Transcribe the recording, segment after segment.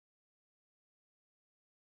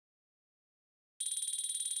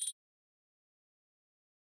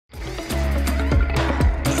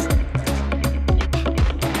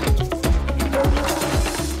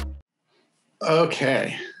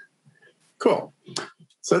Okay, cool.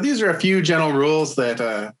 So these are a few general rules that,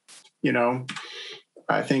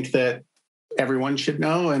 I think that everyone should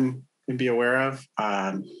know and be aware of.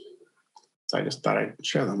 So I just thought I'd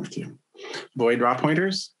share them with you. Avoid raw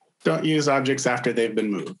pointers. Don't use objects after they've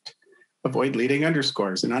been moved. Avoid leading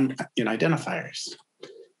underscores in identifiers.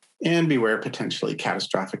 And beware potentially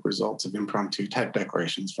catastrophic results of impromptu type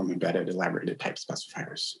declarations from embedded elaborated type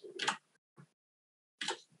specifiers.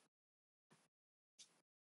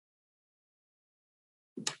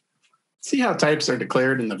 See how types are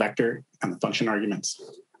declared in the vector and the function arguments?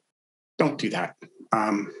 Don't do that.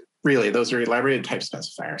 Really, those are elaborated type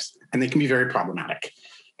specifiers, and they can be very problematic.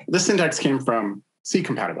 This syntax came from C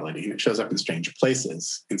compatibility, and it shows up in strange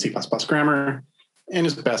places in C++ grammar and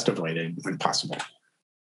is best avoided when possible.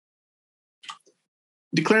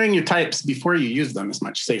 Declaring your types before you use them is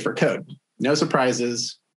much safer code. No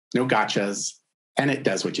surprises, no gotchas, and it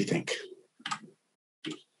does what you think.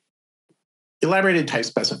 Elaborated type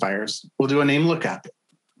specifiers will do a name lookup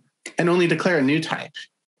and only declare a new type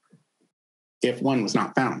if one was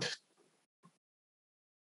not found.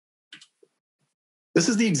 This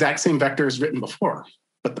is the exact same vector as written before,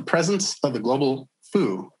 but the presence of the global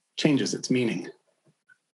foo changes its meaning.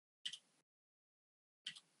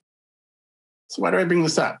 So why do I bring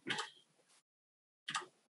this up?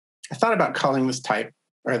 I thought about calling this type,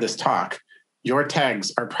 or this talk, "Your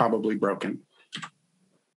tags are probably broken."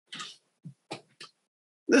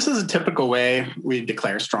 This is a typical way we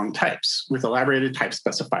declare strong types with elaborated type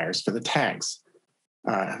specifiers for the tags.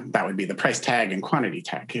 That would be the price tag and quantity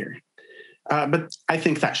tag here. But I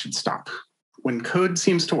think that should stop. When code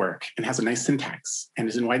seems to work and has a nice syntax and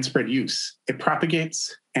is in widespread use, it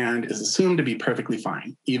propagates and is assumed to be perfectly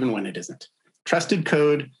fine, even when it isn't. Trusted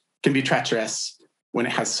code can be treacherous when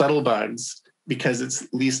it has subtle bugs because it's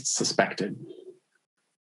least suspected.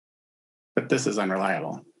 But this is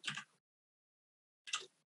unreliable.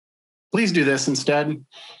 Please do this instead.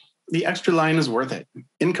 The extra line is worth it.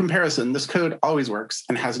 In comparison, this code always works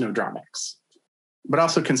and has no drawbacks. But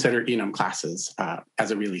also consider enum classes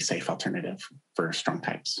as a really safe alternative for strong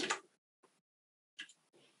types.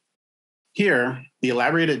 Here, the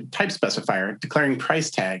elaborated type specifier declaring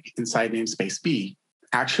price tag inside namespace B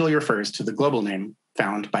actually refers to the global name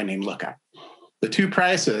found by name lookup. The two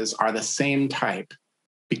prices are the same type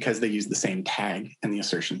because they use the same tag and the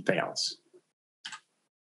assertion fails.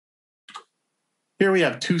 Here we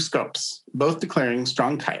have two scopes, both declaring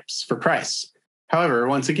strong types for price. However,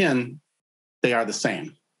 once again, they are the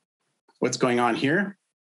same. What's going on here?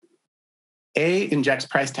 A injects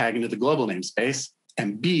price tag into the global namespace,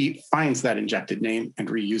 and B finds that injected name and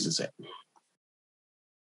reuses it.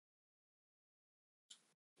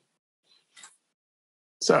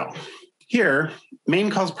 So here,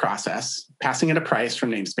 main calls process, passing it a price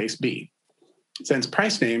from namespace B. Since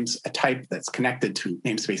price name's a type that's connected to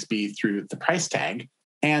namespace B through the price tag,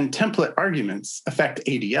 and template arguments affect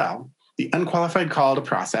ADL, the unqualified call to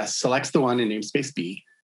process selects the one in namespace B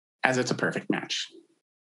as it's a perfect match.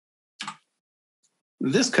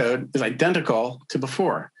 This code is identical to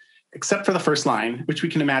before, except for the first line, which we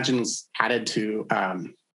can imagine was added to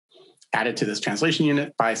this translation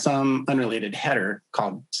unit by some unrelated header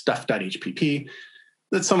called stuff.hpp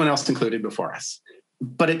that someone else included before us.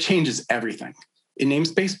 But it changes everything. In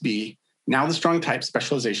namespace B, now the strong type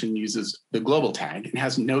specialization uses the global tag and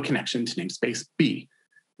has no connection to namespace B.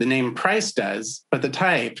 The name price does, but the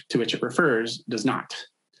type to which it refers does not.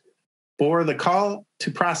 For the call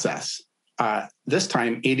to process, this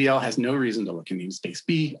time ADL has no reason to look in namespace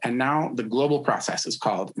B, and now the global process is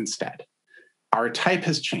called instead. Our type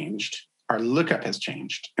has changed, our lookup has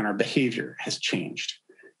changed, and our behavior has changed.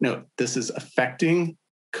 Note, this is affecting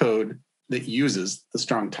code that uses the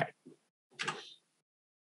strong type.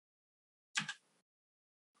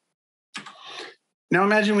 Now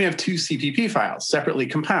imagine we have two CPP files separately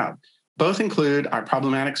compiled. Both include our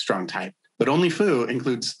problematic strong type, but only foo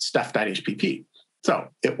includes stuff.hpp. So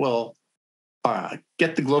it will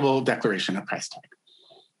get the global declaration of price tag.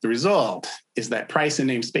 The result is that price in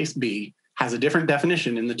namespace B has a different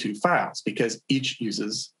definition in the two files because each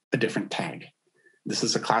uses a different tag. This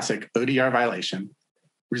is a classic ODR violation,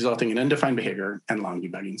 resulting in undefined behavior and long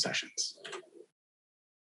debugging sessions.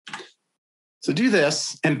 So do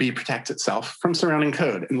this, and B protects itself from surrounding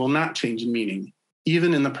code and will not change in meaning,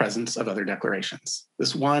 even in the presence of other declarations.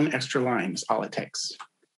 This one extra line is all it takes.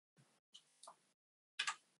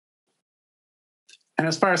 And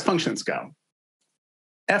as far as functions go,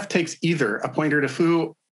 F takes either a pointer to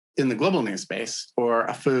foo in the global namespace or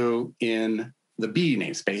a foo in the B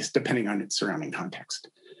namespace, depending on its surrounding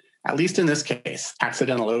context. At least in this case,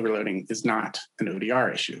 accidental overloading is not an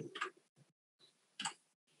ODR issue.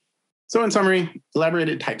 So in summary,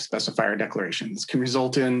 elaborated type specifier declarations can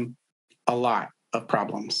result in a lot of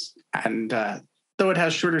problems. And though it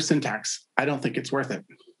has shorter syntax, I don't think it's worth it.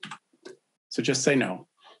 So just say no.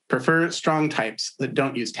 Prefer strong types that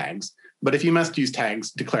don't use tags. But if you must use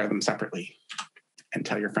tags, declare them separately and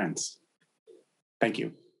tell your friends. Thank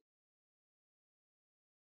you.